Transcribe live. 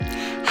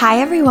Hi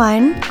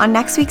everyone! On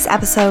next week's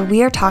episode,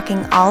 we are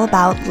talking all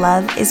about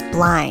Love is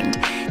Blind,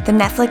 the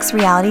Netflix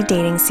reality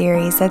dating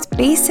series that's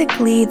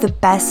basically the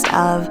best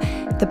of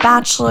The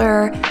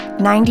Bachelor,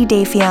 90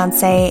 Day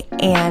Fiancé,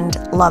 and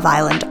Love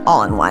Island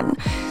all in one.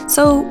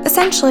 So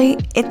essentially,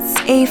 it's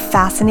a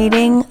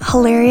fascinating,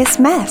 hilarious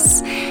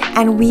mess,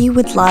 and we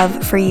would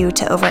love for you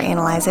to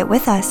overanalyze it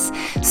with us.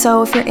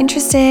 So if you're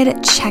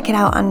interested, check it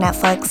out on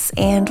Netflix,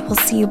 and we'll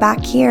see you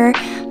back here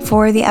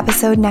for the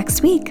episode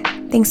next week.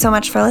 Thanks so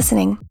much for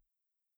listening.